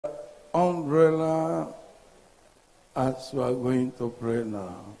umbrella as we are going to pray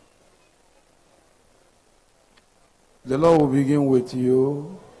now. The Lord will begin with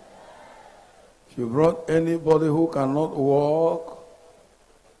you. If you brought anybody who cannot walk,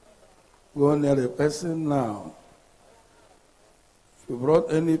 go near the person now. If you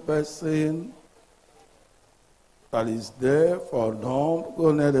brought any person that is deaf or dumb,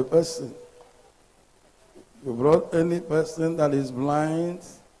 go near the person. If you brought any person that is blind,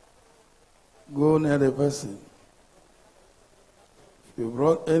 go near the person. If you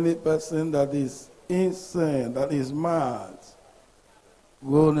brought any person that is insane, that is mad,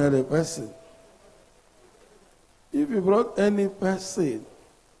 go near the person. If you brought any person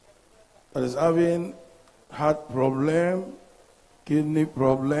that is having heart problem, kidney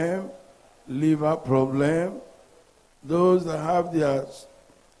problem, liver problem, those that have their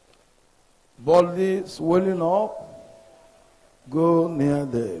body swelling up, go near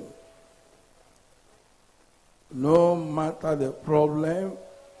them. No matter the problem,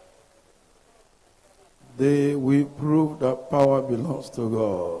 they will prove that power belongs to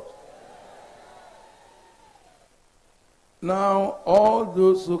God. Now, all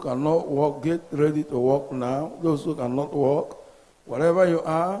those who cannot walk, get ready to walk now. Those who cannot walk, wherever you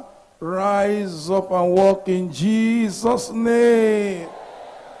are, rise up and walk in Jesus' name.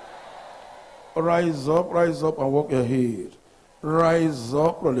 Rise up and walk your head. Rise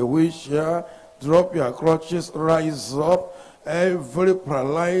up from the wheelchair, drop your crutches, rise up. Every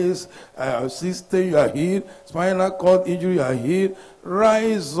paralyzed system you are healed, spinal cord injury you are healed.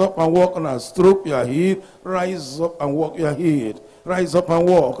 Rise up and walk on a stroke you are healed. Rise up and walk your head. Rise up and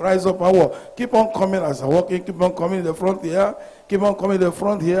walk. Rise up and walk. Keep on coming as I'm walking. Keep on coming in the front here. Keep on coming in the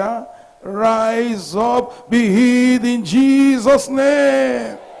front here. Rise up. Be healed in Jesus'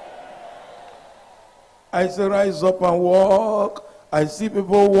 name. I say rise up and walk. I see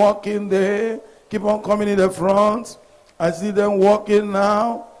people walking there. Keep on coming in the front. I see them walking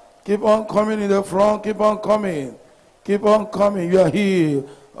now. Keep on coming in the front. Keep on coming. Keep on coming. You are here.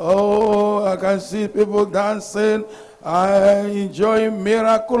 Oh, I can see people dancing. I enjoy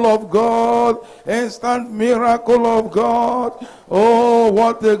miracle of God. Instant miracle of God. Oh,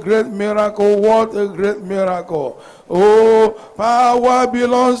 what a great miracle. What a great miracle. Oh, power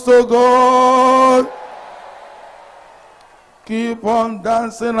belongs to God. Keep on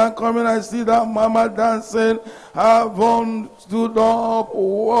dancing and coming. I see that mama dancing. Have on stood up,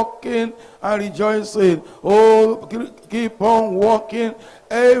 walking and rejoicing. Oh, keep on walking.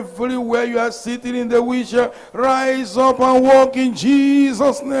 Everywhere you are sitting in the wheelchair, rise up and walk in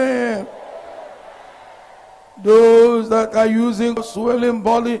Jesus' name. Those that are using swelling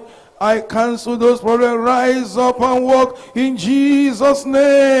body, I cancel those problems. Rise up and walk in Jesus'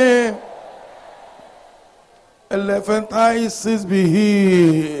 name. Elephantiasis be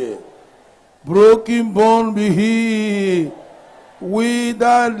healed. Broken bone be healed.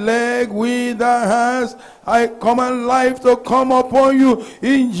 Withered leg, withered hands, I command life to come upon you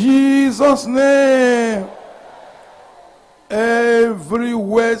in Jesus' name. Every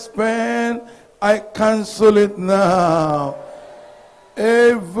waist pain, I cancel it now.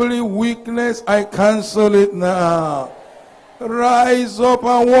 Every weakness, I cancel it now. Rise up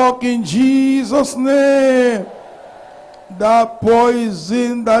and walk in Jesus' name. That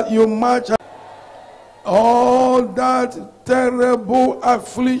poison that you match, all that terrible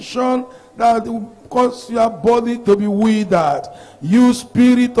affliction that will cause your body to be withered. You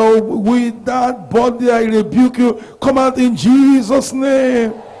spirit of withered body, I rebuke you. Come out in Jesus'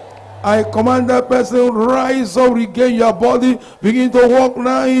 name. I command that person, rise up, regain your body. Begin to walk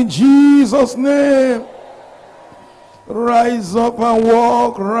now in Jesus' name. Rise up and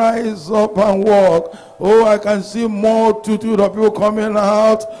walk, rise up and walk. Oh, I can see multitude of people coming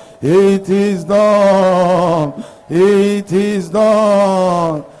out. It is done. It is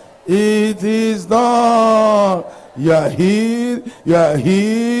done. It is done. You are healed. You are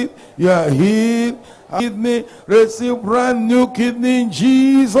healed. You are healed. Kidney, receive brand new kidney in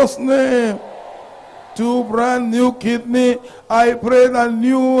Jesus' name. 2 brand new kidney. I pray that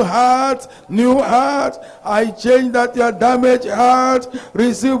new heart. I change that your damaged heart.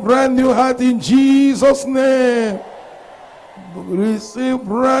 Receive brand new heart in Jesus' name. Receive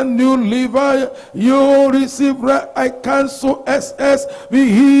brand new liver. You receive brand. I cancel SS. Be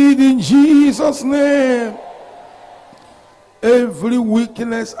healed in Jesus' name. Every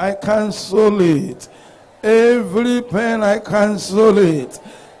weakness, I cancel it. Every pain, I cancel it.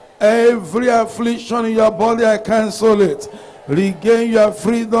 Every affliction in your body, I cancel it. Regain your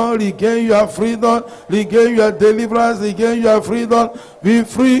freedom, regain your freedom, regain your deliverance, regain your freedom. Be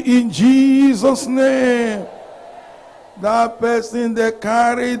free in Jesus' name. That person they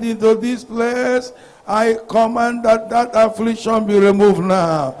carried into this place, I command that affliction be removed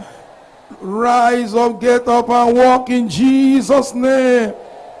now. Rise up, get up and walk in Jesus' name.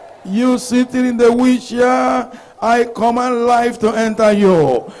 You sitting in the wheelchair, I command life to enter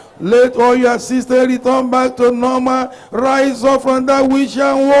you. Let all your sisters return back to normal. Rise up from that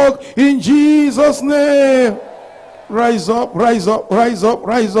wheelchair and walk in Jesus' name. Rise up, rise up, rise up,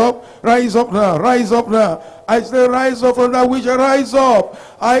 rise up, rise up now, rise up now. I say rise up from that wheelchair, rise up.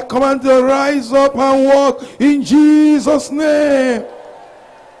 I command you to rise up and walk in Jesus' name.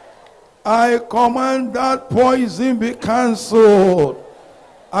 I command that poison be cancelled.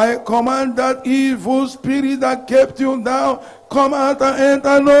 I command that evil spirit that kept you down, come out and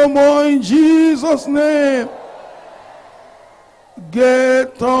enter no more in Jesus' name.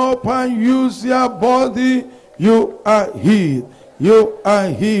 Get up and use your body. You are healed. You are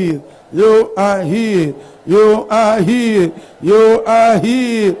healed. You are healed. You are healed. You are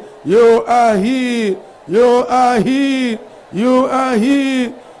healed. You are healed. You are healed. You are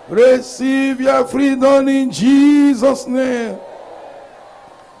healed. Receive your freedom in Jesus' name.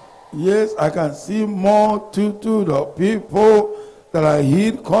 Yes, I can see multitude of people that are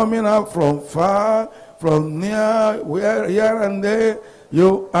healed coming up from far, from near, where, here and there.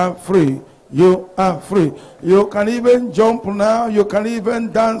 You are free. You are free. You can even jump now. You can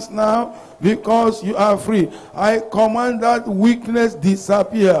even dance now because you are free. I command that weakness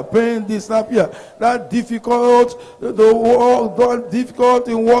disappear, pain disappear, that difficult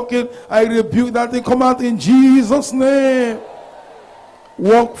in walking, I rebuke that thing. Come out in Jesus' name.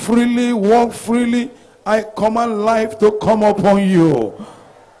 Walk freely, walk freely. I command life to come upon you.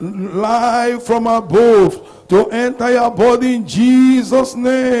 Life from above to enter your body in Jesus'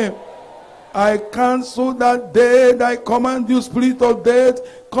 name. I cancel that death. I command you, spirit of death,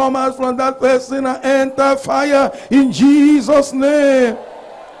 come out from that person and enter fire in Jesus' name.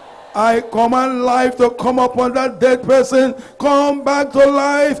 I command life to come upon that dead person. Come back to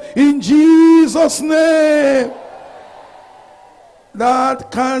life in Jesus' name.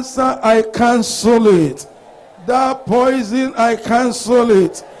 That cancer, I cancel it. That poison, I cancel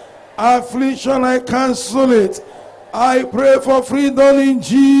it. Affliction, I cancel it. I pray for freedom in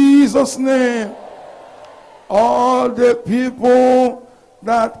Jesus' name. All the people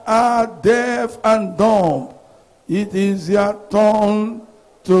that are deaf and dumb, it is your turn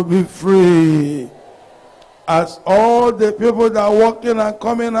to be free. As all the people that are walking and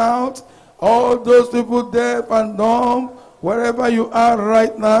coming out, all those people deaf and dumb, wherever you are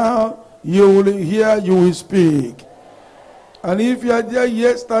right now, you will hear, you will speak. And if you are there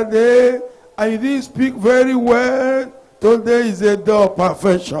yesterday, and you didn't speak very well, today is a day of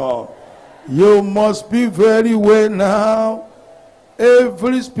perfection. You must speak very well now.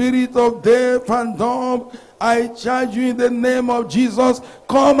 Every spirit of death and dumb, I charge you in the name of Jesus,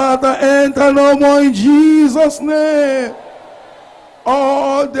 come out and enter no more in Jesus' name.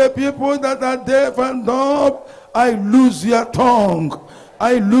 All the people that are deaf and dumb, I lose your tongue.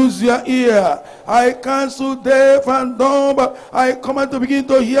 I lose your ear. I cancel deaf and dumb. I command to begin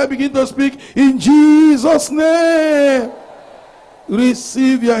to hear, begin to speak in Jesus' name.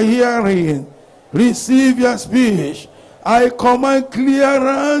 Receive your hearing. Receive your speech. I command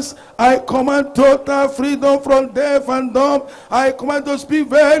clearance. I command total freedom from deaf and dumb. I command to speak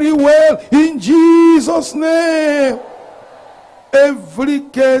very well in Jesus' name. Every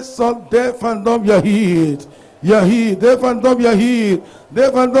case of deaf and dumb, you're healed. You're healed. Deaf and dumb, you're healed.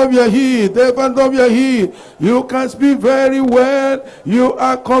 Deaf and dumb, you're healed. Deaf and dumb, you're healed. You can speak very well. You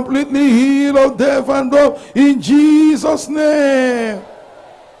are completely healed of deaf and dumb in Jesus' name.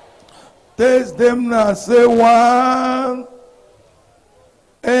 Taste them now. Say one.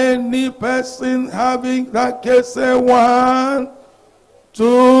 Any person having that case, say 1,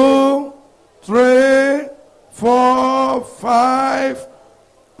 2, 3, 4, 5.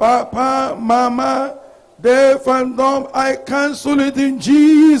 Papa, mama, deaf and dumb, I cancel it in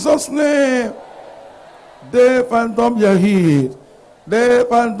Jesus' name. Deaf and dumb, you're healed.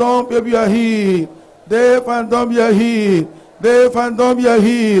 Deaf and dumb, baby, you're healed. Deaf and dumb, you're healed. Deaf and dumb, you're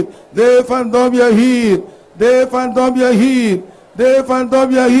healed. Deaf and dumb, you're healed. Deaf and dumb, you're healed. Deaf and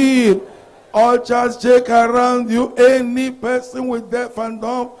dumb, you're healed. All church, check around you. Any person with deaf and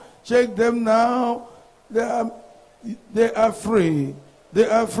dumb, check them now. They are free. They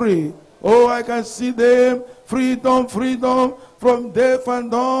are free. Oh, I can see them. Freedom, freedom from deaf and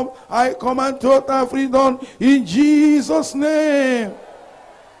dumb. I command total freedom in Jesus' name.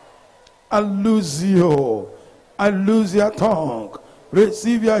 And lose you. And lose your tongue.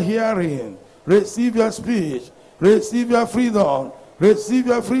 Receive your hearing. Receive your speech. Receive your freedom. Receive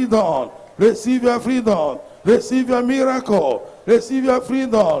your freedom. Receive your freedom. Receive your miracle. Receive your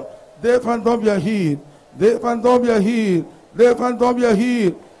freedom. Deaf and dumb, you are healed. Deaf and dumb, you are healed. Deaf and dumb, you are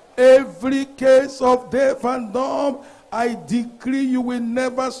healed. Every case of deaf and dumb, I decree you will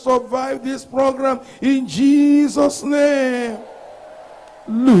never survive this program in Jesus' name.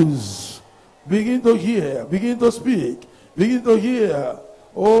 Lose. Begin to hear. Begin to speak. Begin to hear.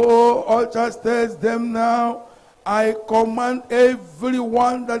 Oh, all church tells them now, I command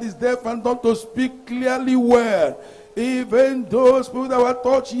everyone that is deaf and dumb to speak clearly well. Even those people that were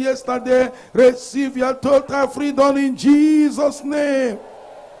touched yesterday, receive your total freedom in Jesus' name.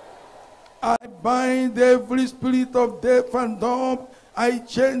 I bind every spirit of deaf and dumb. I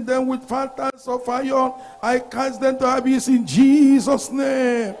chain them with fetters of iron. I cast them to abyss in Jesus'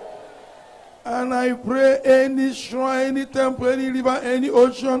 name. And I pray any shrine, any temple, any river, any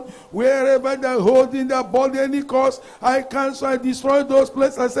ocean, wherever they're holding their body, any cause, I cancel, I destroy those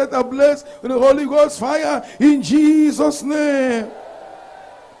places. I set ablaze with the Holy Ghost fire in Jesus' name.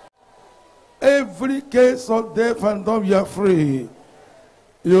 Every case of death and dumb, you are free.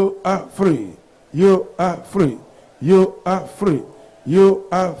 You are free. You are free. You are free. You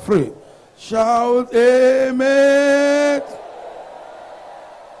are free. Shout amen.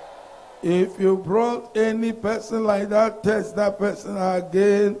 If you brought any person like that, test that person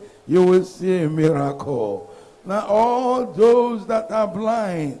again, you will see a miracle. Now all those that are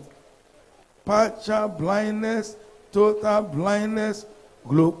blind, partial blindness, total blindness,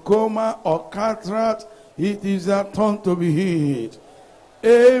 glaucoma or cataract, it is their turn to be healed.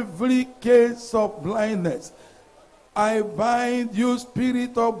 Every case of blindness, I bind you,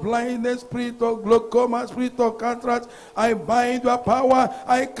 spirit of blindness, spirit of glaucoma, spirit of cataract. I bind your power.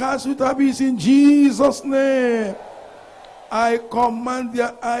 I cast you to abyss in Jesus' name. I command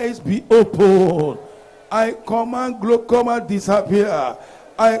their eyes be open. I command glaucoma disappear.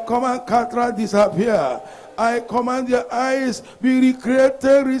 I command cataract disappear. I command your eyes be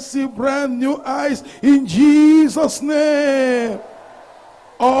recreated, receive brand new eyes in Jesus' name.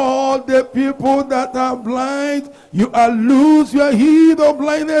 All the people that are blind, you are loose, you are healed of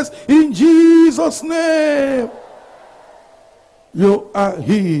blindness in Jesus' name. You are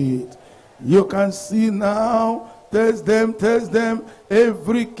healed. You can see now. Test them, test them.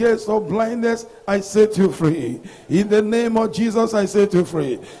 Every case of blindness, I set you free. In the name of Jesus, I set you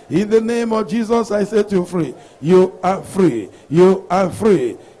free. In the name of Jesus, I set you free. You are free. You are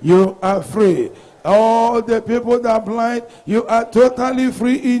free. You are free. All the people that are blind, you are totally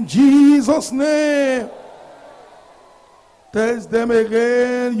free in Jesus' name. Test them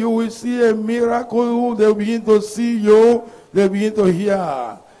again. You will see a miracle. They begin to see you. They begin to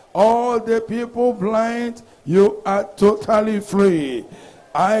hear. All the people blind, you are totally free.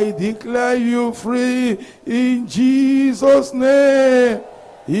 I declare you free in Jesus' name.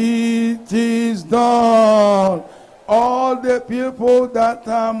 It is done. All the people that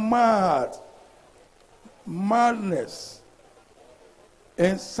are mad, madness,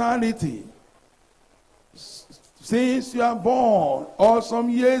 insanity, since you are born or some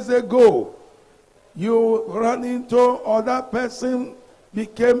years ago, you run into other person,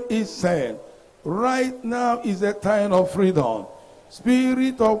 became insane. Right now is a time of freedom.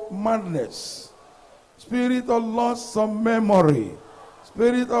 Spirit of madness, spirit of loss of memory,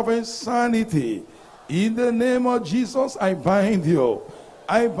 spirit of insanity, in the name of Jesus, I bind you.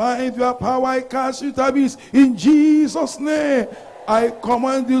 I bind your power. I cast you to abyss in Jesus' name. I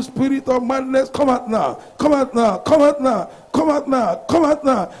command you, spirit of madness, come out now. Come out now. Come out now. Come out now. Come out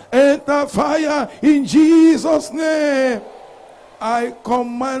now. Enter fire in Jesus' name. I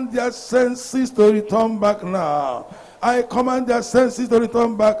command their senses to return back now. I command their senses to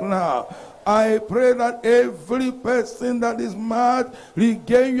return back now. I pray that every person that is mad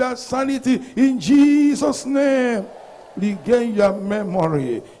regain your sanity in Jesus' name. Regain your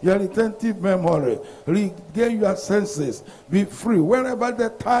memory, your retentive memory. Regain your senses. Be free. Wherever they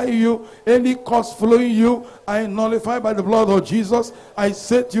tie you, any cause flowing you, I nullify by the blood of Jesus. I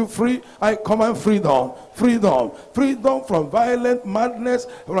set you free. I command freedom. Freedom. Freedom from violent madness,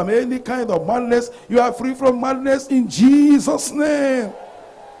 from any kind of madness. You are free from madness in Jesus' name.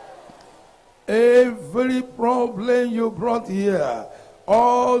 Every problem you brought here,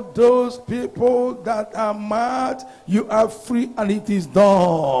 all those people that are mad, you are free and it is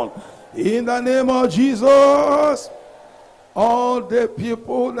done. In the name of Jesus, all the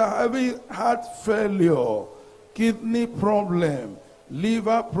people that have heart failure, kidney problem,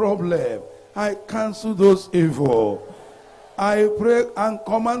 liver problem, I cancel those evil. I pray and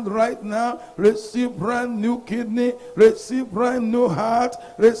command right now, receive brand new kidney, receive brand new heart,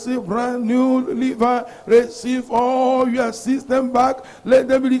 receive brand new liver, receive all your system back. Let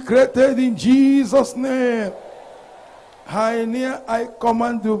them be created in Jesus' name. Hernia, I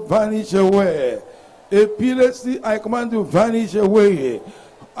command to vanish away. Epilepsy, I command to vanish away.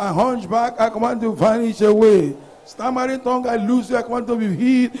 A hunchback, I command to vanish away. Stammering tongue, I lose you, I command to be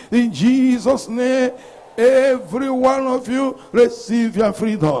healed in Jesus' name. Every one of you, receive your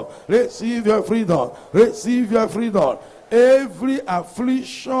freedom. Receive your freedom. Receive your freedom. Every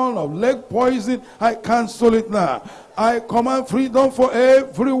affliction of leg poison, I cancel it now. I command freedom for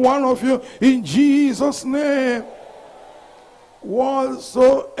every one of you in Jesus' name.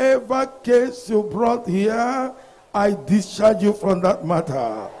 Whatsoever case you brought here, I discharge you from that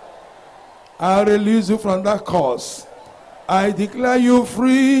matter. I release you from that cause. I declare you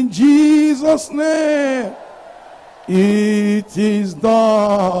free in Jesus' name. It is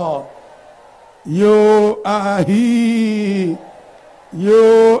done. You are healed.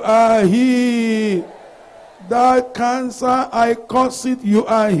 You are healed. That cancer, I curse it, you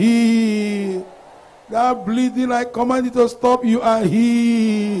are healed. That bleeding, I command it to stop, you are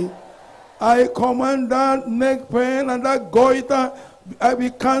healed. I command that neck pain and that goiter, I be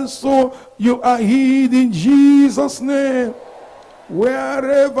cancelled. You are healed in Jesus' name.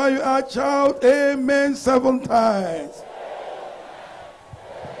 Wherever you are, child, amen 7 times.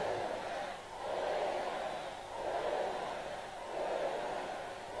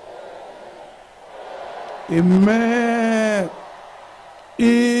 Amen.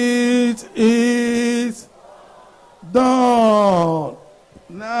 It is done.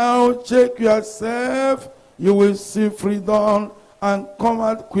 Now check yourself. You will see freedom and come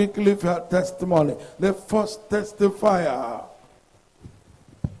out quickly for your testimony. The first testifier.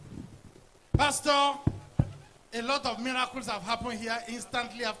 Pastor, a lot of miracles have happened here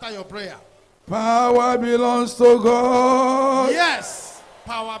instantly after your prayer. Power belongs to God. Yes,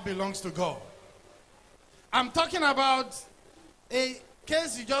 power belongs to God. I'm talking about a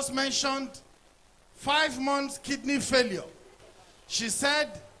case you just mentioned, 5 months kidney failure. She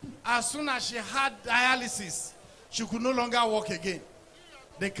said as soon as she had dialysis, she could no longer walk again.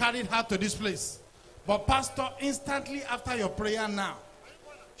 They carried her to this place. But Pastor, instantly after your prayer now,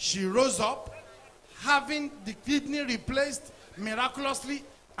 she rose up, having the kidney replaced miraculously,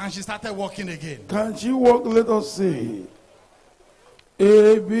 and she started walking again. Can she walk? Let us see.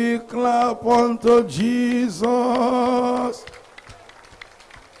 A big clap unto Jesus.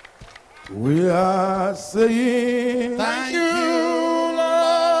 We are saying, Thank you,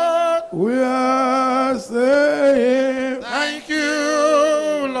 Lord. We are saying, Thank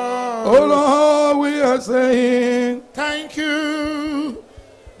you, Lord. oh Lord, we are saying, Thank you,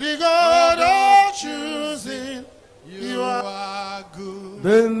 the God of choosing. You are good.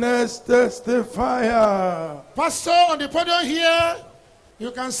 the next testifier. Pastor, on the podium here,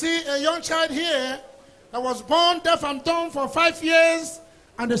 you can see a young child here that was born deaf and dumb for 5 years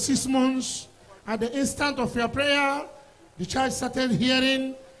and 6 months. At the instant of your prayer, the child started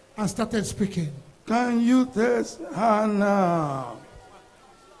hearing and started speaking. Can you test her now?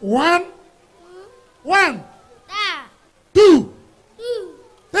 1, 1, Da, 2, do,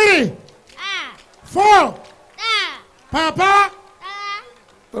 3, ah, 4. da, Papa, da.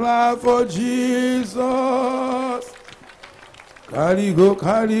 Clap for Jesus. Carry go,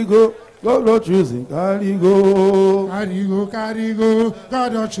 carry go. God not choosing, carry go. carry go, carry go.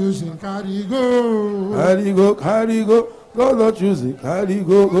 God are choosing, carry go. Carry go, carry go. God not choosing, carry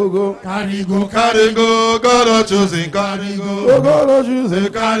go, go, go. Carry go, Carry go, God are choosing, carry Oh, go. God not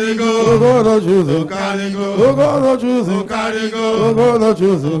choosing, Carry oh, go, God not choosing, carry oh, go. God not choosing, Carry oh, go, God not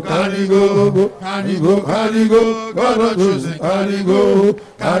choosing, carry go, go, go. carry go, Carry go, God not choosing, carry go.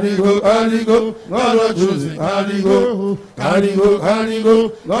 Carry go, carry go. God not choosing, carry go. Carry go, carry go.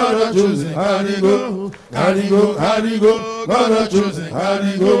 God not choosing, carry go. Carry go, carry go. God not choosing,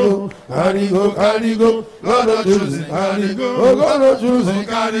 carry go. Carry go, carry go. God not choosing, carry go. Oh, God not choosing,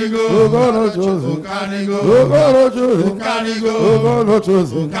 carry go. oh, God not choosing, Carry go, oh, God not choosing, carry go. oh, God not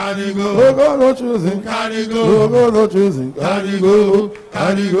choosing, Carry oh, go, God not choosing, carry oh, go. God not choosing, carry go.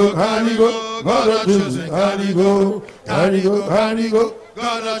 Carry go, carry go. God not choosing, carry go. Carry go, carry go.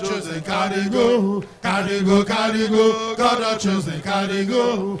 God are choosing, carry go. Carry go, carry go. God are choosing, carry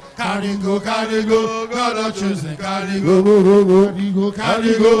go. Carry go, carry go. God are choosing, carry Go, go. go, go, go. carry go,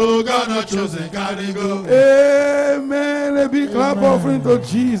 Carry go, God are choosing, carry go. Amen. A big clap offering to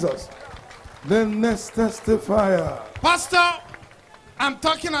Jesus. The next testifier. Pastor, I'm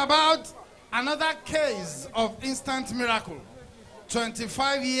talking about another case of instant miracle.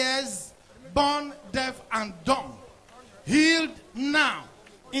 25 years, born deaf and dumb. Healed now.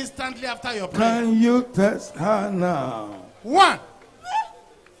 Instantly after your prayer. Can you test her now? 1,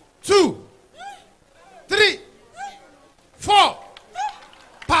 2, 3, 4.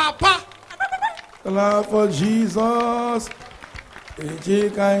 Papa. Clap for Jesus. She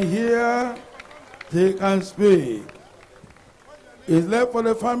can hear, she can speak. It's left for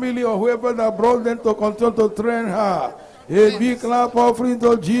the family or whoever that brought them to continue to train her. A big clap offering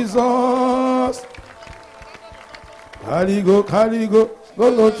to Jesus. Carry go, carry go.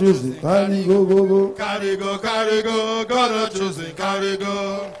 Go, choose it. Carry go, go, go. Carry go, God choose it, carry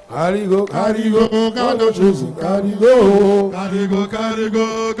go. Carry go, go, choose it. Carry go. Carry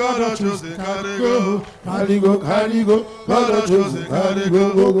go, God choose it, carry go. Carry go, go, choose it. Carry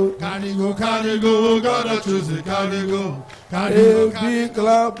go, go, go. Carry go, God choose it, carry go. A big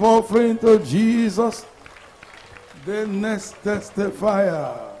clap offering to Jesus. The next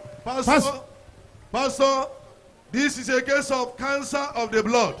testifier. Pastor, this is a case of cancer of the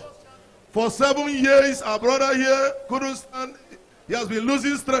blood. For 7 years, our brother here couldn't stand. He has been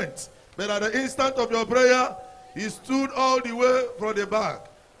losing strength. But at the instant of your prayer, he stood all the way from the back.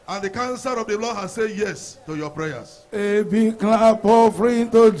 And the cancer of the blood has said yes to your prayers. A big clap offering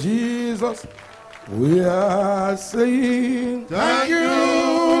to Jesus. We are saying, Thank you,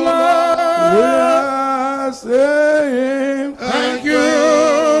 Lord. We are saying, Thank you,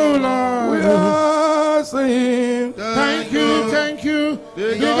 Lord. we are saying, Thank you.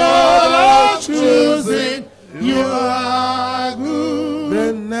 The God of choosing, you are good.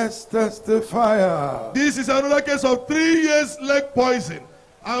 the next testifier. This is another case of 3 years leg poison.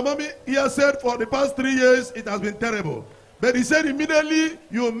 And mommy here said for the past 3 years it has been terrible. But he said immediately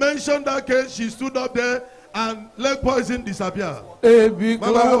you mentioned that case, she stood up there and leg poison disappeared. A big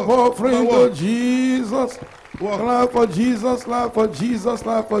Mama, clap walk. offering Mama, to walk. Jesus. Walk. Clap for Jesus, clap for Jesus,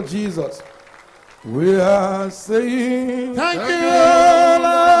 clap for Jesus. We are saying, Thank you, we Lord.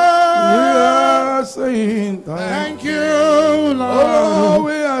 are saying, Thank you, Oh, Lord.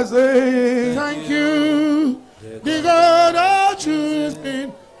 we are saying, Thank you. The God of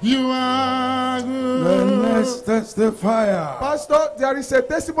choosing, you are the good. next testifier. Pastor, there is a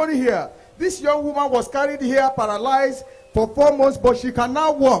testimony here. This young woman was carried here paralyzed for 4 months, but she can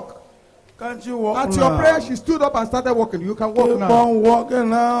now walk. Can't you walk At now? your prayer, she stood up and started walking. You can walk Keep now. on walking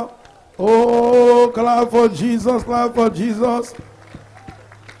now. Oh, clap for Jesus, clap for Jesus.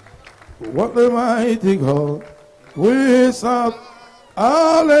 What a mighty God we serve.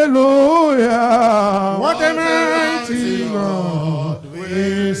 Hallelujah. What a mighty God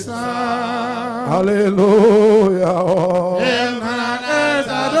we serve. Hallelujah. Heaven and earth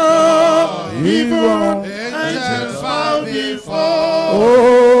adore, even angels bow before.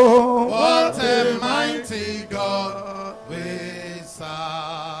 Oh, What a mighty God we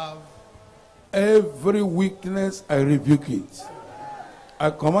serve. every weakness I rebuke it. I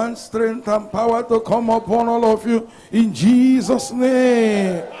command strength and power to come upon all of you in Jesus'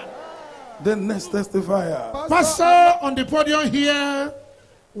 name. The next testifier. Pastor, on the podium here,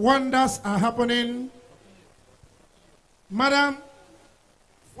 wonders are happening. Madam,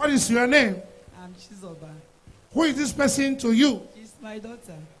 what is your name? I'm Chizoba. Who is this person to you? She's my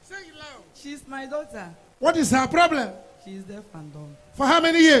daughter. Say it loud. She's my daughter. What is her problem? She's deaf and dumb. For how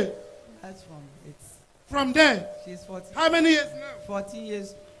many years? That's from it. From there. She's 14. How many years now? 14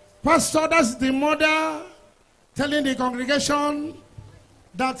 years. Pastor, that's the mother telling the congregation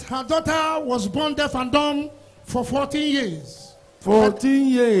that her daughter was born deaf and dumb for 14 years. 14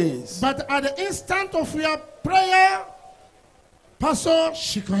 years. But at the instant of your prayer, Pastor,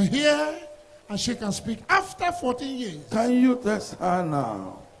 she can hear and she can speak after 14 years. Can you test her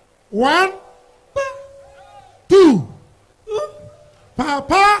now? 1, 2,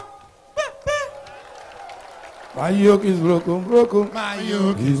 Papa. My yoke is broken, broken. My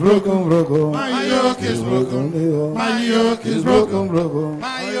yoke Is broken, broken. My yoke is broken. My yoke is broken. broken.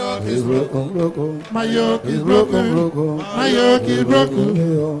 My yoke Is is broken, broken. My yoke Is is broken, broken. broken. My yoke is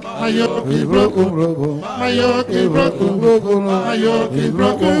broken. My yoke Is is broken, broken. broken. My yoke is broken. Broken. My yoke is Is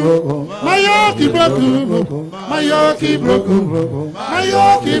broken. broken. My yoke is broken. My yoke is broken. My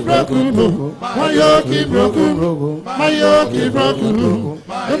yoke is broken. My yoke is broken. My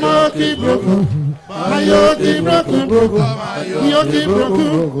yoke is broken. The yoke is broken.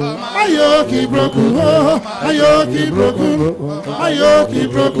 My yoke is broken. My yoke is broken. My yoke is broken. My yoke is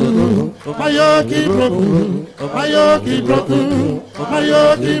broken. My yoke is broken. My yoke is broken. My yoke is broken. My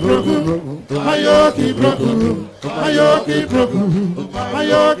yoke is broken. My yoke is broken. My yoke is broken. My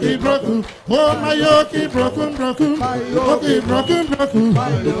yoke is broken. Oh, my yoke is broken, broken. My yoke is broken, broken.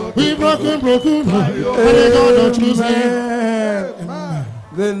 We broken, broken. And they don't choose him.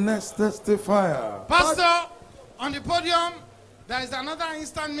 The next testifier. Pastor, On the podium, there is another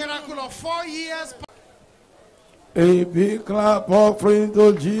instant miracle of 4 years. A big clap offering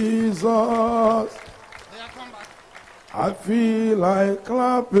to Jesus. They are come back. I feel like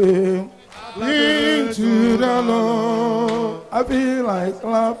clapping Into the Lord. I feel like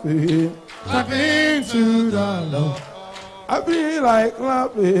clapping. Clapping to the Lord. I feel like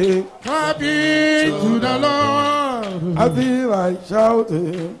clapping. Clapping to the Lord. I feel like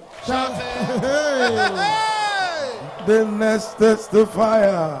shouting. The next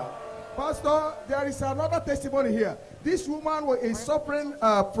testifier. Pastor, there is another testimony here. This woman is suffering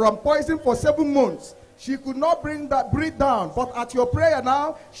from poison for 7 months. She could not breathe down, but at your prayer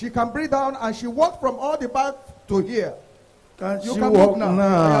now, she can breathe down, and she walked from all the back to here. You Can can move walk now.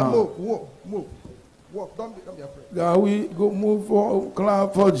 now. Yeah, move. Walk. Don't be afraid. Yeah, we go move for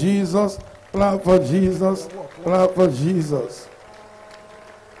clap for Jesus. Clap for Jesus. Clap for Jesus.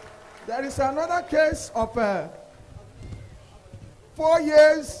 There is another case of 4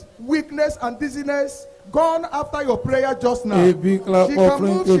 years weakness and dizziness gone after your prayer just now. A big clap She can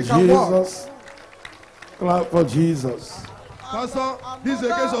offering move, to she can walk. Jesus. Clap for Jesus. Pastor, this is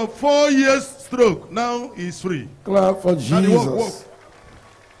a case of 4 years stroke. Now he's free. Clap for Now he walk. Jesus.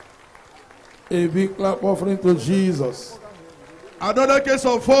 A big clap offering to Jesus. Another case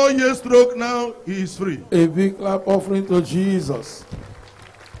of 4 years stroke. Now he is free. A big clap offering to Jesus.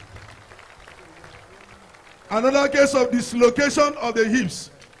 Another case of dislocation of the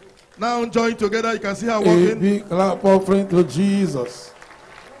hips. Now joined together. You can see her A walking. big clap offering to Jesus.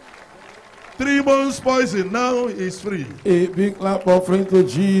 3 months poison. Now he's free. A big clap offering to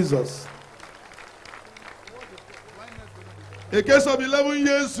Jesus. A case of 11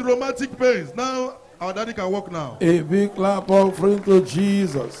 years rheumatic pains. Now our daddy can walk now. A big clap offering to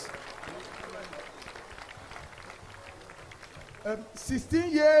Jesus.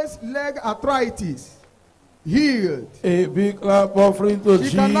 16 years leg arthritis healed. A big clap offering to She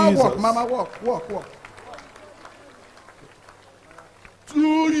Jesus. can now walk. Mama, walk.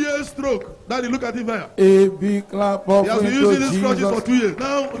 2 years stroke. Daddy, look at him here. A big clap He has offering been to using these crutches for Jesus. 2 years.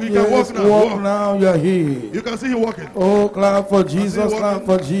 Now he can Yes, walk now. walk Walk. now, you're healed. You can see him walking. Oh, clap for Jesus, walking. clap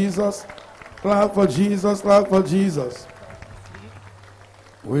for Jesus. Clap for Jesus, clap for Jesus.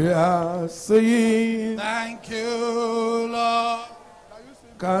 We are saying, Thank you, Lord.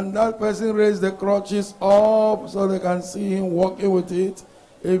 can that person raise the crutches up so they can see him walking with it?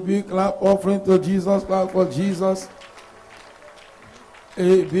 A big clap offering to Jesus, clap for Jesus.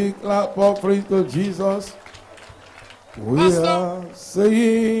 A big clap offering to Jesus. We Pastor. are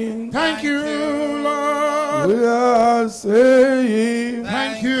saying, Thank you, Lord. we are saying,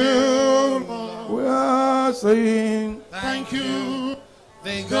 Thank you, Lord. we are saying, Thank you.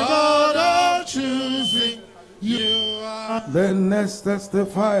 The The God God of of choosing. you are. the next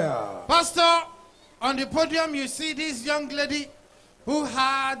testifier. Pastor, on the podium you see this young lady who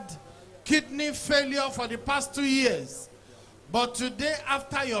had kidney failure for the past 2 years. But today,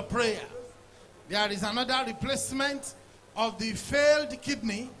 after your prayer, there is another replacement of the failed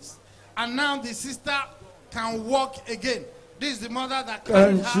kidneys, and now the sister can walk again. This is the mother that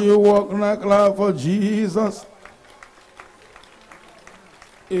carried Can her. she walk now? Clap for Jesus.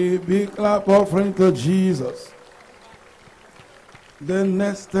 A big clap offering to Jesus. The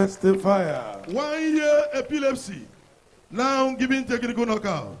next testifier. 1 year epilepsy. Now giving technical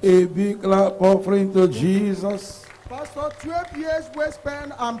knockout. A big clap offering to Jesus. Pastor, 12 years waist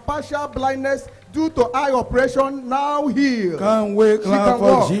pain and partial blindness due to eye operation now healed. Can we She clap can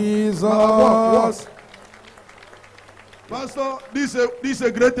for walk. Jesus? Mama, walk. Pastor, this is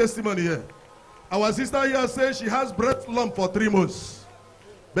a great testimony here. Our sister here says she has breast lump for 3 months.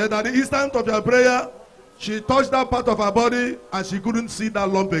 But at the instant of your prayer, she touched that part of her body and she couldn't see that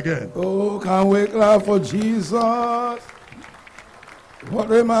lump again. Oh, can we clap for Jesus?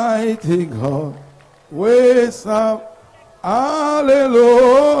 What a mighty God we serve.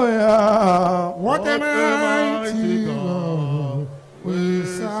 Hallelujah. What a mighty God we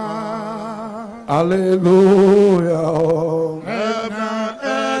serve. Hallelujah. Heaven and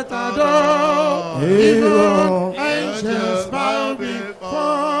earth adore. Even Angels bow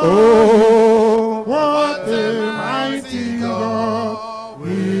before. oh, What a mighty God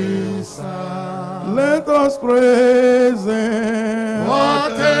we serve. let us praise Him.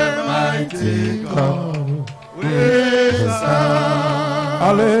 What a mighty God we serve.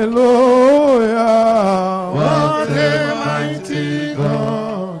 Hallelujah. What a mighty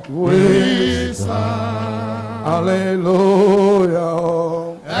God we serve.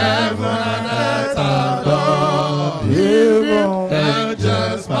 Hallelujah. Heaven and earth adore. Even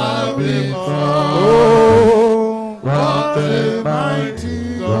Angels bow before. oh, What a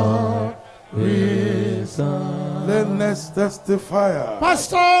mighty God we serve. next testifier.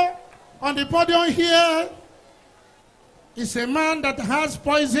 Pastor, on the podium here is a man that has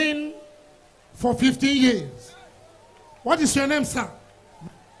poison for 15 years. What is your name, sir?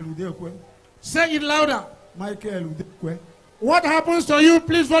 Udekwe. Say it louder. Michael Udekwe. What happens to you?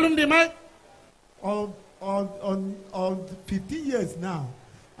 Please volume the mic. On 15 years now,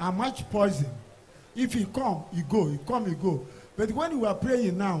 I'm much poison. If he come, he go. He come, he go. But when we are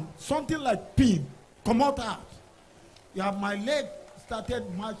praying now, something like pin come out. Yeah, my leg started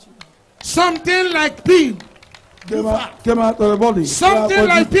marching. Something like pin. Came out of the body. Something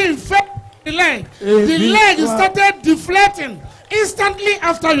like pin fell the leg. The leg started deflating instantly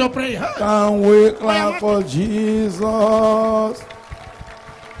after your prayer. Can we clap for Jesus?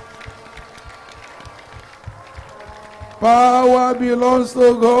 Power belongs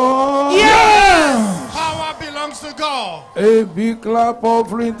to God. Yes! Power belongs to God. A big clap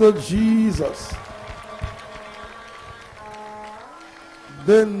offering to Jesus.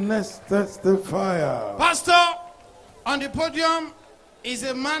 The next testifier. Pastor, on the podium is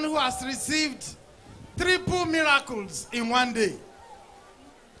a man who has received triple miracles in one day.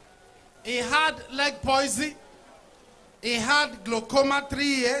 He had leg poison, he had glaucoma 3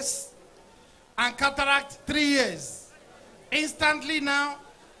 years, and cataract 3 years. Instantly now,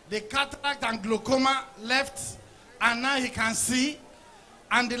 the cataract and glaucoma left, and now he can see,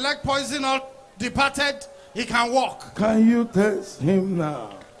 and the leg poison all departed, he can walk. Can you test him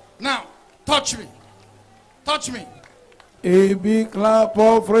now? Now, touch me. Touch me. A big clap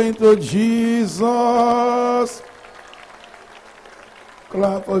offering to Jesus.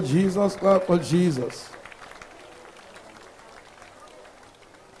 Clap for Jesus, clap for Jesus.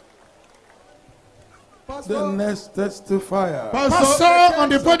 The next testifier. Pastor, on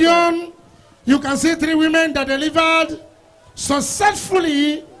the podium, you can see 3 women that delivered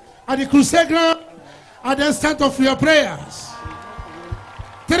successfully at the crusade ground at the instant of your prayers.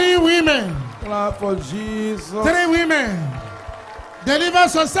 3 women. Clap for Jesus. 3 women delivered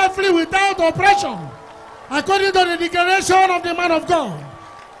successfully without oppression, according to the declaration of the man of God.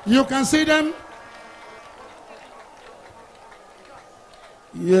 You can see them.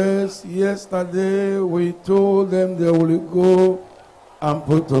 Yes, yesterday we told them they will go and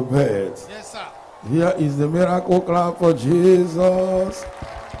put to bed. Yes, sir. Here is the miracle. Clap for Jesus.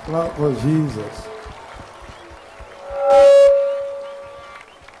 Clap for Jesus.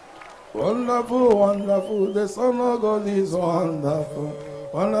 Wonderful, wonderful. The Son of God is wonderful.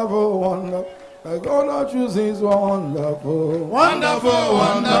 Wonderful, wonderful. The God I choose is wonderful. Wonderful,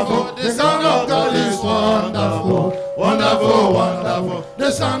 wonderful. The Son of God is wonderful. Wonderful, wonderful.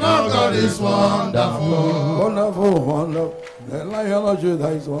 The Son of God is wonderful. Wonderful, wonderful. The Lion of Judah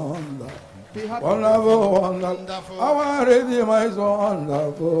is wonderful. Wonderful, wonderful. Our Redeemer is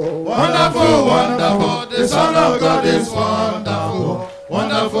wonderful. Wonderful, wonderful. The Son of God is wonderful.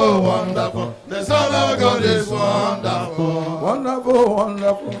 Wonderful, wonderful. The Son of God is wonderful. Wonderful,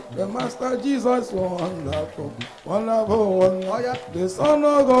 wonderful. The Master Jesus is wonderful. Wonderful, wonderful. The Son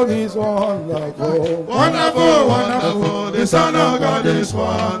of God is wonderful. Wonderful, wonderful. The Son of God is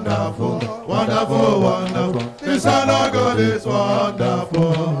wonderful. Wonderful, wonderful. The Son of God is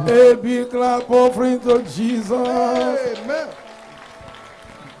wonderful. A big clap offering to Jesus. Amen.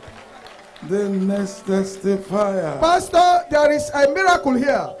 The next testifier. Pastor, there is a miracle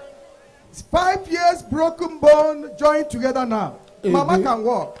here. It's 5 years broken bone joined together now. Mama can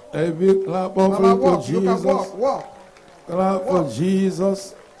walk. A big clap Mama offering to walk. You can Jesus. walk. Clap for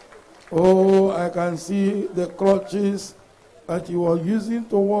Jesus. Oh, I can see the crutches that you are using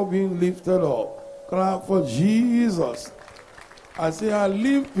to walk being lifted up. Clap for Jesus. I see her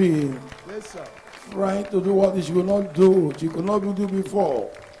limping, Yes, sir. trying to do what she could not do. She could not do before.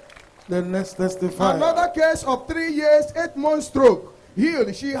 The next testifier. Another case of 3 years, 8 months stroke.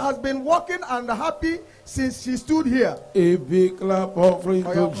 Healed. She has been walking and happy since she stood here. A big clap offering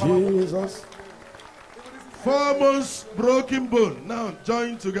to Jesus. 4 months broken bone, now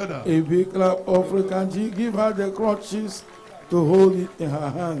joined together. A big clap offering. Can she give her the crutches to hold it in her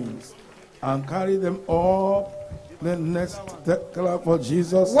hands and carry them up? The next clap for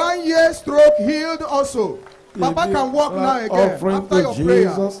Jesus. 1 year stroke healed also. Papa can walk now again. After your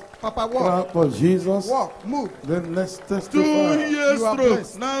prayer. Papa walk. Clap for Jesus. Walk. Move. The next 2 testifier. years You are stroke,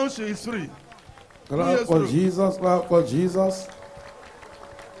 blessed. now she is free. Clap for Jesus. Clap for Jesus.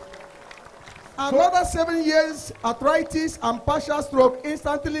 Another 7 years arthritis and partial stroke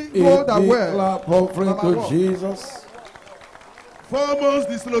instantly A go that big well. clap offering Mama to walk. Jesus. 4 months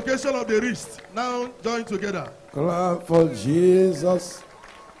dislocation of the wrist, now joined together. Clap for Jesus.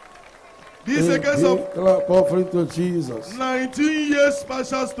 This is a case of clap offering to Jesus. 19 years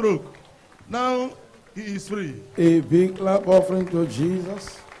partial stroke, now he is free. A big clap offering to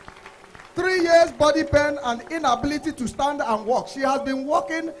Jesus. 3 years body pain and inability to stand and walk. She has been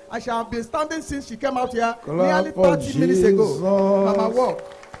walking and she has been standing since she came out here nearly 30 minutes ago. Mama, walk.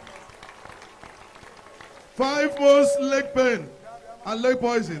 5 months leg pain and leg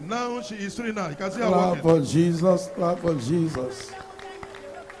poison. Now she is free now. You can see her Clap walking. for Jesus. Clap for Jesus.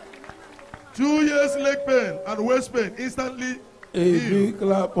 2 years leg pain and waist pain instantly A healed. big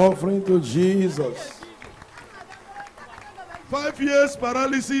clap offering to Jesus. 5 years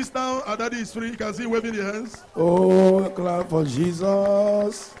paralysis now, and daddy is free. You can see waving the hands. Oh, clap for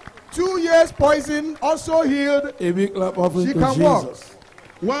Jesus. 2 years poison also healed. A big clap offering She to can walk. Jesus.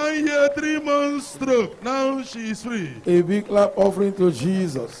 1 year, 3 months stroke. Now she is free. A big clap offering to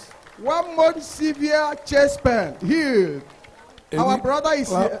Jesus. 1 month severe chest pain healed. A Our big brother is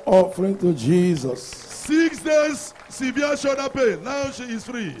clap here. offering to Jesus. 6 days severe shoulder pain. Now she is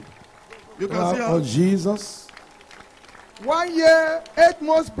free. You can Clap see for her. Jesus. 1 year, 8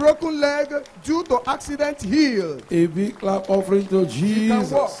 months broken leg due to accident healed. A big clap offering to She can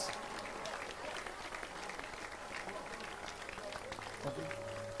walk. Jesus.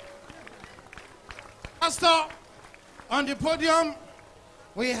 Pastor, on the podium,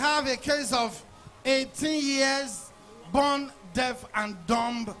 we have a case of 18 years, born deaf and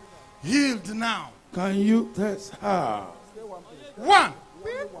dumb, healed now. Can you test her? 1,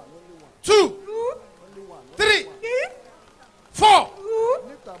 2, 3, 4.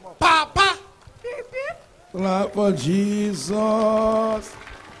 Papa. Clap for Jesus.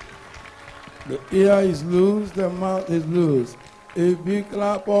 The ear is loose, the mouth is loose. A big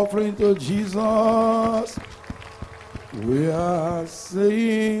clap offering to Jesus. We are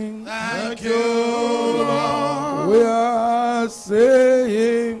saying, Thank you, Lord. we are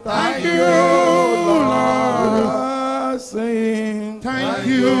saying, Thank you, we Lord. are saying, Thank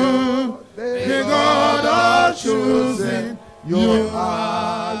you, the God of choosing. You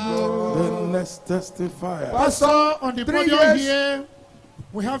are the next testifier. Pastor, on the 3 podium years. here,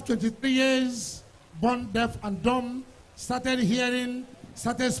 we have 23 years, born deaf and dumb, started hearing,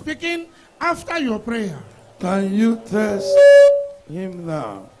 started speaking after your prayer. Can you test him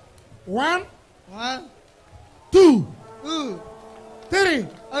now? 1, 1, 2, 2, 3,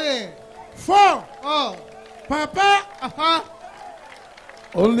 okay. 4. Oh, Papa,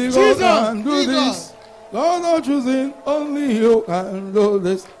 Only God Jesus, can do Jesus. this. God not choosing, only you can do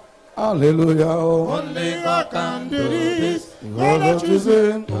this. Hallelujah. only God can do this. God not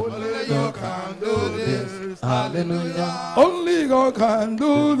choosing, Only you can do this. Hallelujah. only God can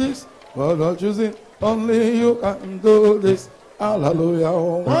do this. God not choosing, only you can do this. Hallelujah.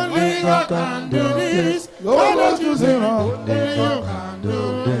 Only God can do this. God not choosing, Only you can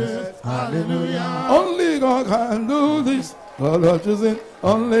do this. Hallelujah. only God can do this. God not choosing,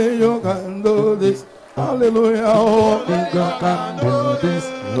 only you can do this. Hallelujah. Only God can do this.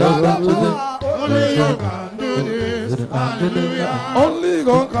 God not choosing, Only you can do this. Hallelujah. only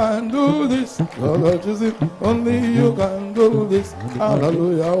God can do this. God not choosing, only you can do this.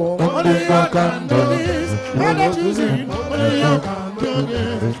 Hallelujah. Only God can do this. God not choosing. Only you can do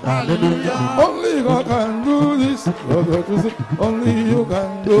this. Hallelujah. Only God can do this. God not choosing, only you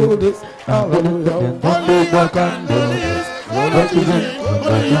can do this. Hallelujah. Only God can do this. God not choosing.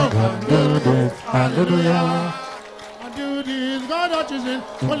 Only you can do this. Hallelujah. Do this. God not choosing.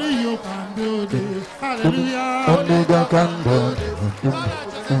 Only you can do this. Hallelujah. Only God can do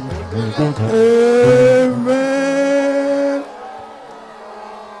this. Amen.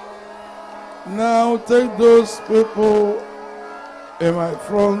 Now take those people in my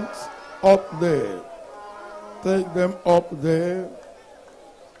front up there. Take them up there.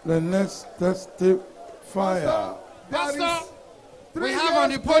 The next testifier. Pastor, we 3 have on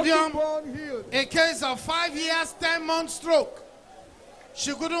the years podium broken bone healed. a case of 5 years, 10 months stroke.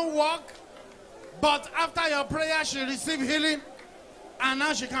 She couldn't walk, but after your prayer, she received healing, and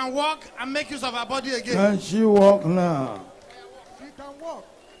now she can walk and make use of her body again. Can she walk now? She can walk.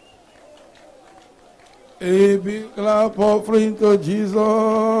 A big clap offering to Jesus.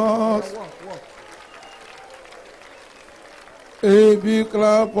 Walk, walk. A big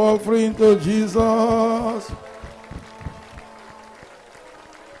clap offering to Jesus.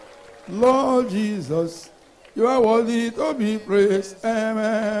 Lord Jesus, you are worthy to be praised.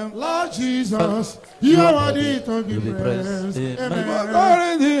 Amen. Lord Jesus, you are worthy to be praised. Amen.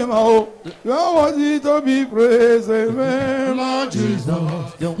 Lord Redeemer, you are worthy to be praised. Amen. Lord Jesus,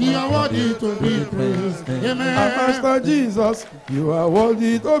 you are worthy to be praised. And Amen. Master Jesus, you are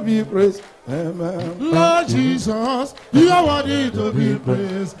worthy to be praised. Amen. Lord Jesus, you are worthy to be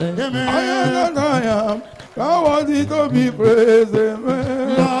praised. I am Amen. that I am. You are worthy to be praised.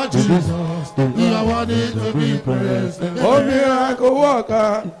 Amen. Lord Jesus, you are worthy to be praised. Oh, miracle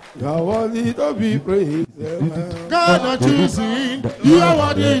worker, you are worthy to be praised. Amen. God of choosing, you are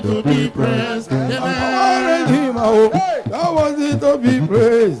worthy to be praised. Amen. You are worthy to be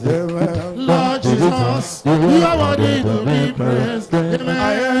praised. Amen. Lord Jesus, you are worthy to be praised. I am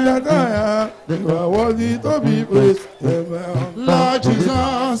Amen. that I am. You are worthy to be praised. Amen. Lord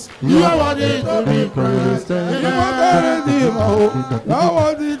Jesus, you are worthy to be praised. Amen. You are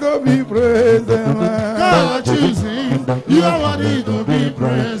worthy to be praised. Amen. God of choosing, you are worthy to be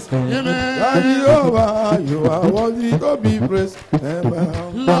praised. Amen. Jehovah, you are worthy to be praised.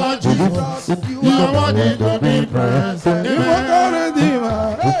 Amen. Lord Jesus, you are worthy to be praised. Amen.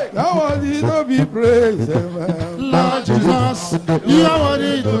 You are worthy to be praised. Amen. Lord Jesus, you are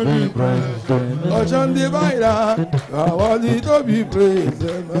worthy to be praised. Ocean divider, you are worthy to be praised.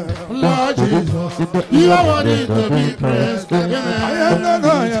 Amen. Lord Jesus, you are worthy to be praised. I am that I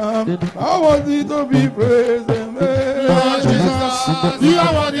am. You are worthy to be praised. Amen. Lord Jesus, you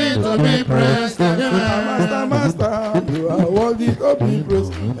are worthy to be praised. Master, you are worthy to be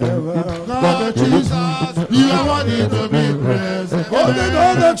praised. Amen. God of Jesus, you are worthy to be praised. Oh, the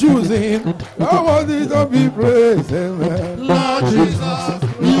God of choosing, you are worthy to be praised. Amen. Lord Jesus,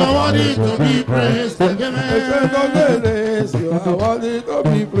 you are worthy to be praised. Ancient of Amen. the days, you are worthy to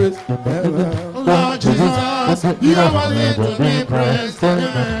be praised. Amen. Lord Jesus, you are worthy to be praised.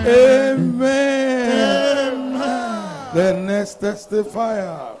 Amen. Amen. Amen. The next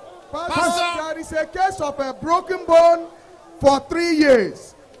testifier. Pastor, there is a case of a broken bone for 3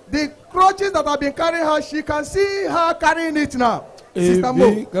 years. The crutches that have been carrying her, she can see her carrying it now. A Sister Mo.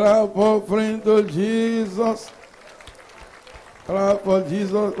 big clap offering to Jesus. Clap for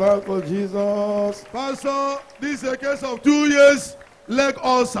Jesus, clap for Jesus. Pastor, this is a case of 2 years leg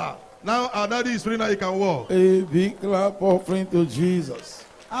ulcer. Now our daddy is free, now he can walk. A big clap offering to Jesus.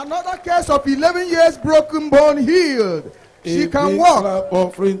 Another case of 11 years broken bone healed. She A can big walk. clap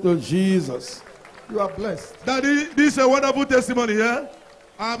offering to Jesus. You are blessed. Daddy, this is a wonderful testimony here.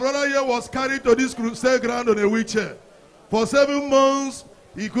 Our brother here was carried to this crusade ground on a wheelchair. For 7 months,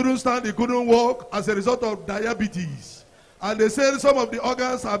 he couldn't stand, he couldn't walk as a result of diabetes. And they said some of the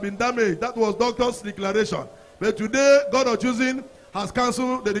organs have been damaged. That was doctor's declaration. But today, God of choosing has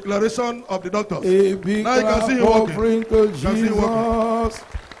cancelled the declaration of the doctors. A big Now you can clap see him walking. offering to You can see him walking. Jesus.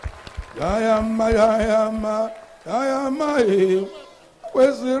 Jayama.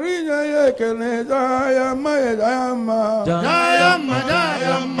 Kwesịrị inye ya ekele Jayama. Jayama,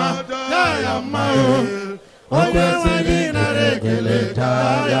 Jayama, Jayama, oh. Onye nwere nara ekele,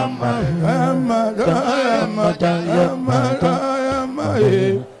 Jayama.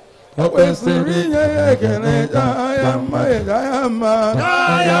 Kwesịrị inye ya ekele Jayama. Jayama,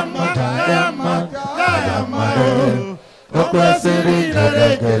 Jayama, Jayama, oh. Okwesịrị nara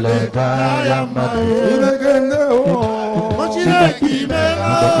ekele, Jayama, oh. Chineke ndewo. Chineke imela,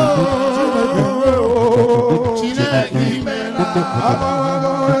 oh. Chineke imela,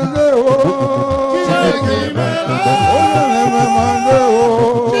 Abawago ndewo. Chineke imela, Onye ndewo.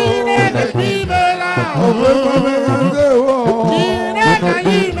 Chineke imela, Okwekwe ndewo.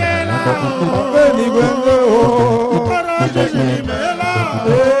 Chineke imela, Obenigwe ndewo. Chineke imela.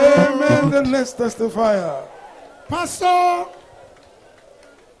 Amen. The next testifier. Pastor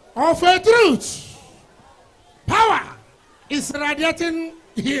of a truth, power is radiating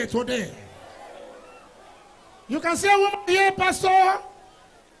here today. You can see a woman here, Pastor,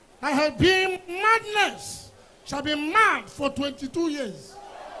 that has been madness. She has been mad for 22 years.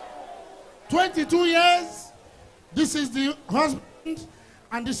 22 years. This is the husband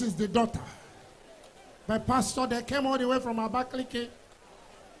and this is the daughter. But Pastor, they came all the way from Abakaliki.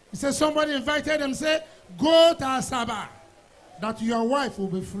 He said somebody invited them, say, go to Asaba, that your wife will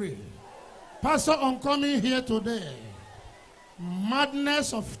be free. Pastor, on coming here today,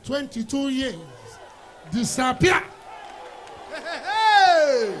 madness of 22 years disappear.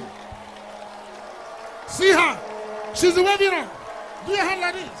 Hey! See her. She's waving her. Do your hand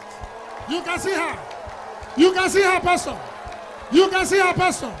like this. You can see her. You can see her, Pastor. You can see her,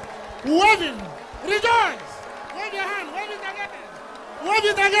 Pastor. Waving. Rejoice. Wave your hand. Wave it again. Wave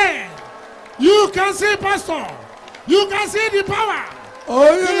it again. You can see, Pastor. You can see the power.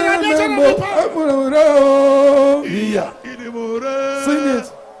 Onye The radiation na-eme of the power. mbọ iya. Idimore. Sing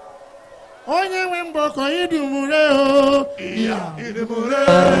it. Onye nwe mbọkọ idumure o. Yeah. Idimore.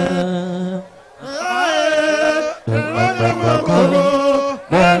 Onye nwe mbọkọ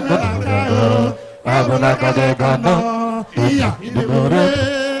idumure o. Iya idumure.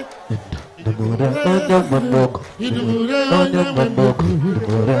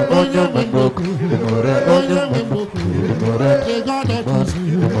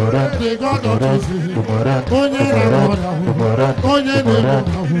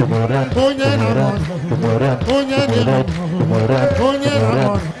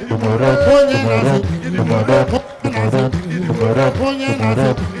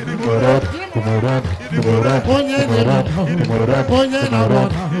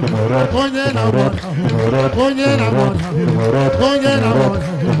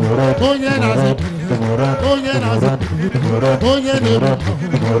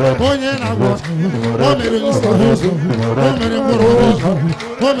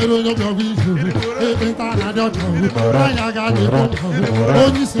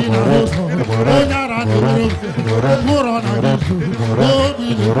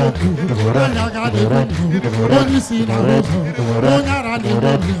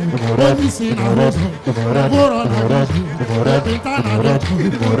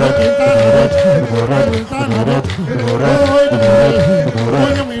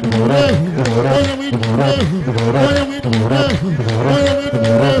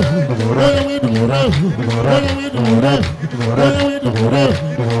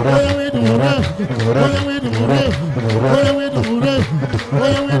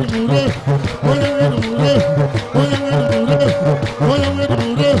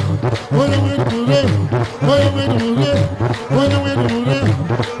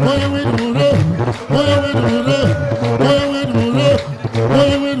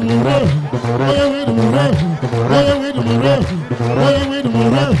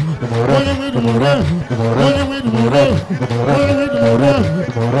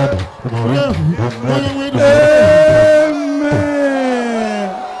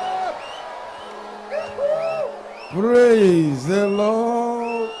 Amen. Praise the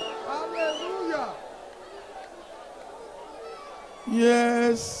Lord. Hallelujah.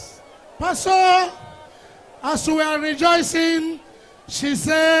 Yes. Pastor, as we are rejoicing, she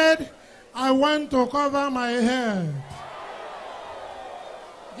said, I want to cover my head.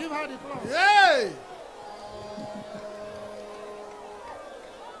 Give her the applause. Hey!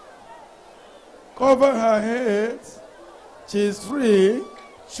 Cover her head. She's free.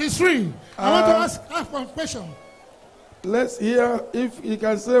 She's free. I want to ask her one question. Let's hear if you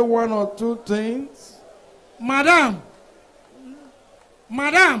can say one or two things. Madam.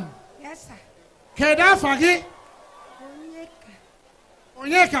 Yes, sir. Keda fagi.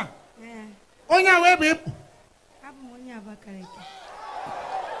 Onyeka. Onya we be. Abụ m onye Abakaliki.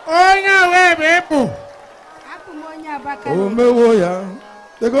 Onya we be. Abụ m onye Abakaliki. Omewo ya.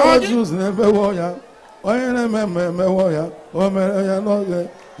 The God Jews nemewo ya. Onye na-emewo ya. O mere ya n'oge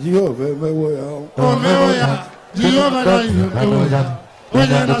Jehova emewo ya. Omewo ya. Jehova na emewo ya.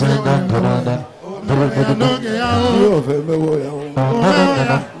 Onye na-asị ya n'oge ya. Jehova emewo ya. Omewo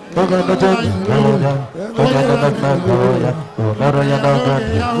ya. Jehova emewo ya.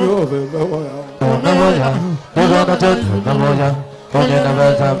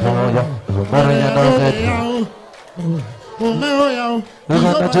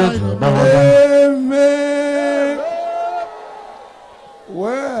 Amen.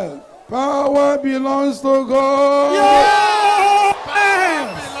 Well, power belongs to God.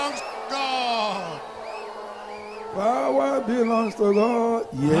 Belongs to God. Power belongs to God.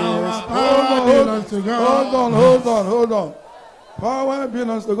 Yes. Power belongs to God. Hold on. Power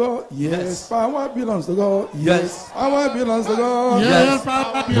belongs to God. Yes. Power belongs to God. Yes. Power belongs to God. Yes,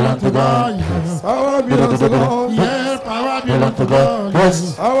 power belongs to God. Yes. Power belongs to God. Yes, power belongs to God.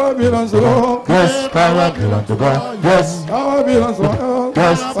 Yes. Power belongs to God. Yes, power belongs to God. Yes, Power belongs to God.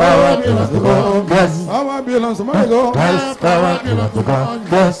 yes, power belongs to God. Yes, Power belongs to my God. yes, power belongs to God.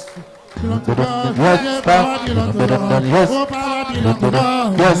 Yes. Belong to God. Yes, power belongs to God. Yes, oh, power belongs to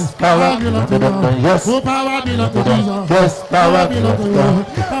God. Yes, power belongs to God. Yes, oh, power belongs to Jesus. Yes, power belongs to God.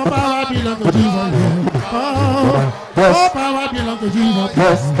 Oh, power belongs to Jesus. Oh, power belongs to Jesus.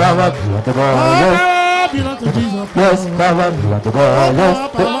 Yes, power belongs to God. Yes, power belongs to Jesus. Yes, power belongs to God. Yes,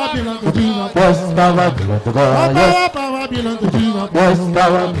 power belongs to Jesus. Yes, power belongs to God. Yes, power belongs to Jesus. Yes,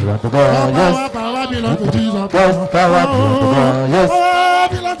 power belongs to God. Yes, power belongs to Jesus. Yes, power belongs to God. Yes, power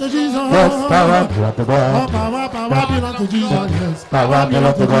belongs to Jesus. Yes, power belongs to God. Power belongs to Jesus. Yes, power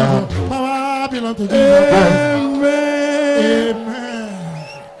belongs to God. Power belongs to Jesus. Amen. Amen.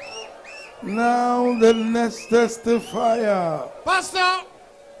 Now the next testifier. Pastor,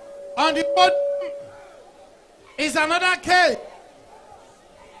 on the podium is another case.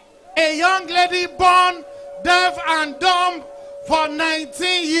 A young lady born deaf and dumb for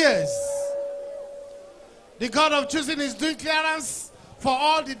 19 years. The God of choosing is doing clearance for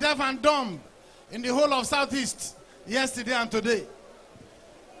all the deaf and dumb in the whole of Southeast yesterday and today.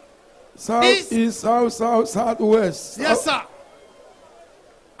 South, east, south, south, southwest. Yes, sir.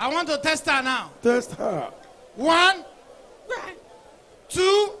 I want to test her now. Test her. 1,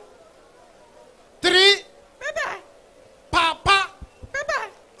 2, 3. Papa.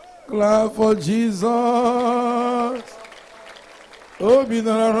 Clap for Jesus.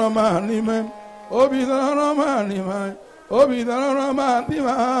 Obidana Romani man. Obidana Romani man. Obidana Romani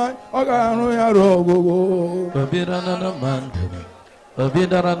man. Ogano ya rogo. Obidana man.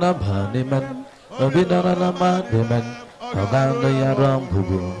 Obidana Romani man. Obidana Romani man. Ogano ya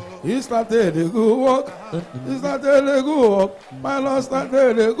rogo. He started a good walk. He started a good walk. My Lord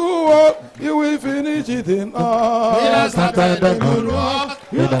started a good walk. He will finish it in all. He has started a good walk.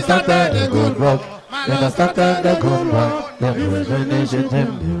 He has started a good walk. He has started a good walk. He will finish it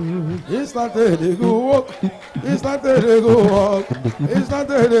in. He started a good walk. He started a good walk. He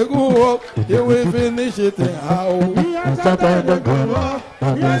started a good walk. He will finish it in how. He has started a good walk.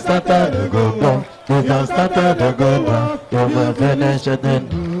 He has started a good walk. He has started a good walk. He will finish it in.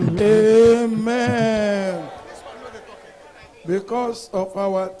 Amen. Because of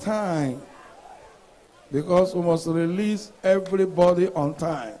our time, because we must release everybody on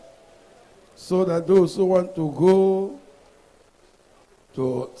time, so that those who want to go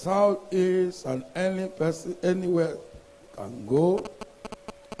to Southeast and any person anywhere can go.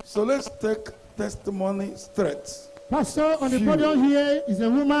 So let's take testimony straight. Pastor, on the podium here is a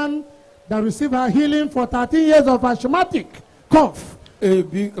woman that received her healing for 13 years of asthmatic cough. A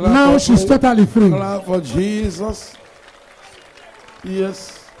big clap. Now she's totally free. Clap for Jesus.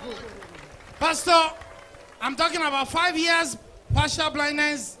 Yes. Pastor, I'm talking about 5 years partial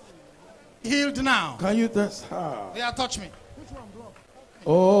blindness healed now. Can you test her? Yeah, touch me.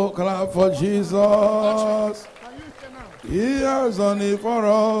 Oh, clap for Jesus. He has done it for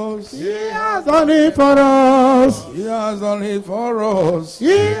us. He has done it for us. He has done it for us.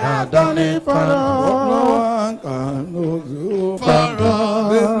 He has done it for No us. one can do For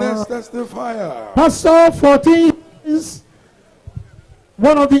us. Let's testify. Pastor, 14 years.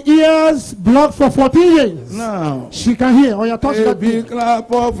 One of the ears blocked for 14 years. Now, She can hear. Oh, you touch a that big thing.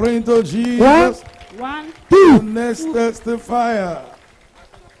 clap offering to Jesus. 1, 2. Let's testify.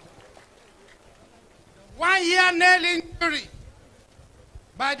 1 year nail injury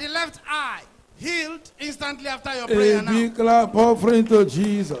by the left eye healed instantly after your prayer A now. big clap offering to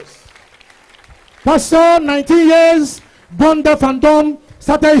Jesus. Pastor, 19 years, born deaf and dumb,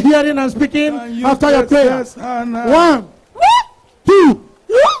 started hearing and speaking Can you after your prayer. test her now? 1, 2,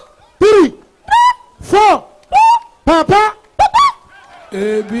 3, 4. Papa.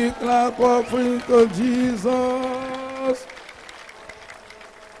 A big clap offering to Jesus.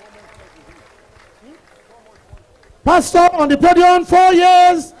 Pastor, on the podium, 4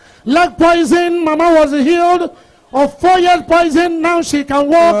 years, leg poison. Mama was healed of 4 years poison. Now she can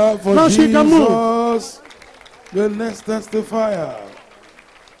walk. For Now she can move. Jesus, the next testifier.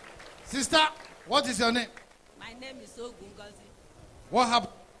 Sister, what is your name? My name is Ogungozi. What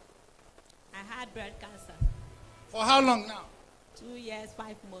happened? I had breast cancer. For how long now? 2 years,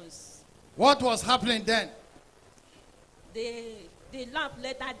 5 months. What was happening then? The lump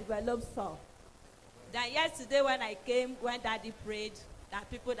later developed sore. Then yesterday when I came, when Daddy prayed that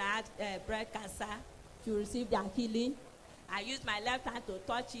people that had breast cancer should receive their healing, I used my left hand to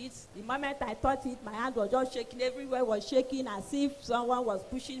touch it. The moment I touched it, my hand was just shaking. Everywhere was shaking as if someone was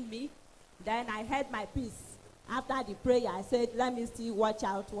pushing me. Then I held my peace. After the prayer, I said, let me still watch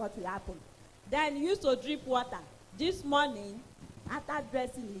out what will happen. Then he used to drip water. This morning, after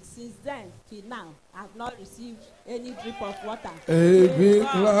dressing it, since then till now, I have not received any drip of water. A big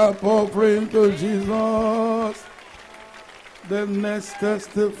clap offering to Jesus, the next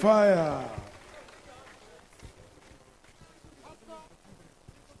testifier.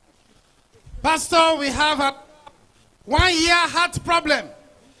 Pastor, we have a 1 year heart problem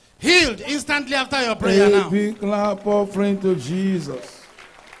healed instantly after your prayer A now. big clap offering to Jesus.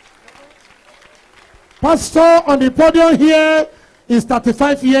 Pastor, on the podium here is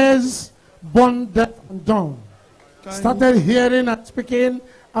 35 years, born deaf and dumb. Started hearing and speaking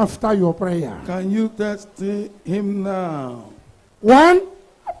after your prayer. Can you test him now? 1,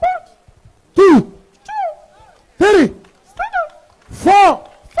 2, 3, 4,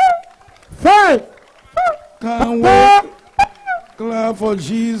 5. Can we clap for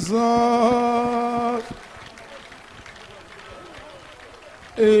Jesus?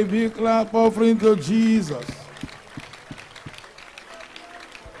 A big clap offering to Jesus.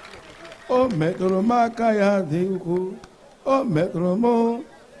 Oh, Metro Makaya Dinku. Oh, Metro Mo.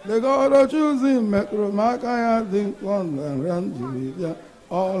 The God of choosing Metro Makaya Dinku.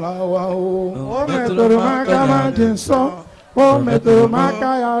 all our own. O metụrụ m aka ma dị nsọ. O metụrụ m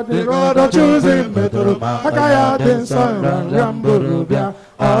aka ya dị God of choosing. Metụrụ m aka ya dị nsọ. Nrịanrịa m buru bịa.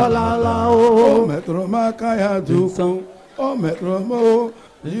 Ọ lala O o. metụrụ m aka ya dị ukwuu. O metụrụ m o.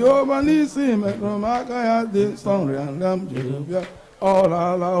 Jehova n'isi metụrụ m aka ya dị nsọ. Nrịanrịa m jiri bịa. Ọ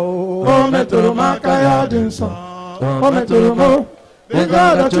lala o. O metụrụ m aka ya dị nsọ. O metụrụ m o. The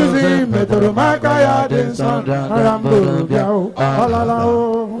God of choosing. Metụrụ m aka ya dị nsọ. Nrịanrịa m buru bịa o. Ọ lala o.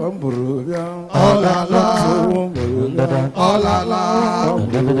 Ọ bụrụ bịa. Ọ lala. O bụrụ bịa. Ọ lala. Ọ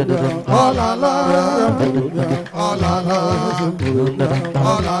bụrụ bịa. Ọ lala. Ọ bụrụ bịa. Ọ lala. Ọ bụrụ bịa.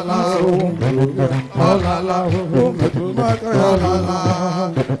 Ọ lala. O bụrụ bịa. Ọ lala. O metụrụ m aka ya Ọ dị lala.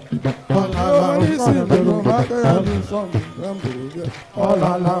 nsọ. Jehova n'isi metụrụ m aka ya dị nsọ. Nrịanrịa m buru bịa. Ọ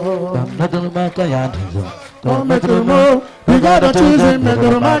lala o. metụrụ m aka ya dị nsọ. O metụrụ m o. The God of choosing.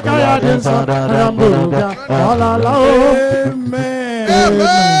 Metụrụ m aka ya dị nsọ. Nrịanrịa m buru bịa. Ọ lala o. Amen.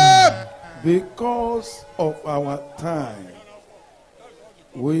 Amen. Because of our time,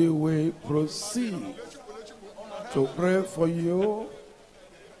 we will proceed to pray for you.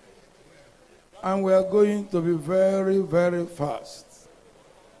 And we are going to be very, very fast.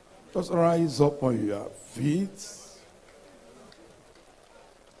 Just rise up on your feet.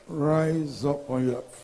 Rise up on your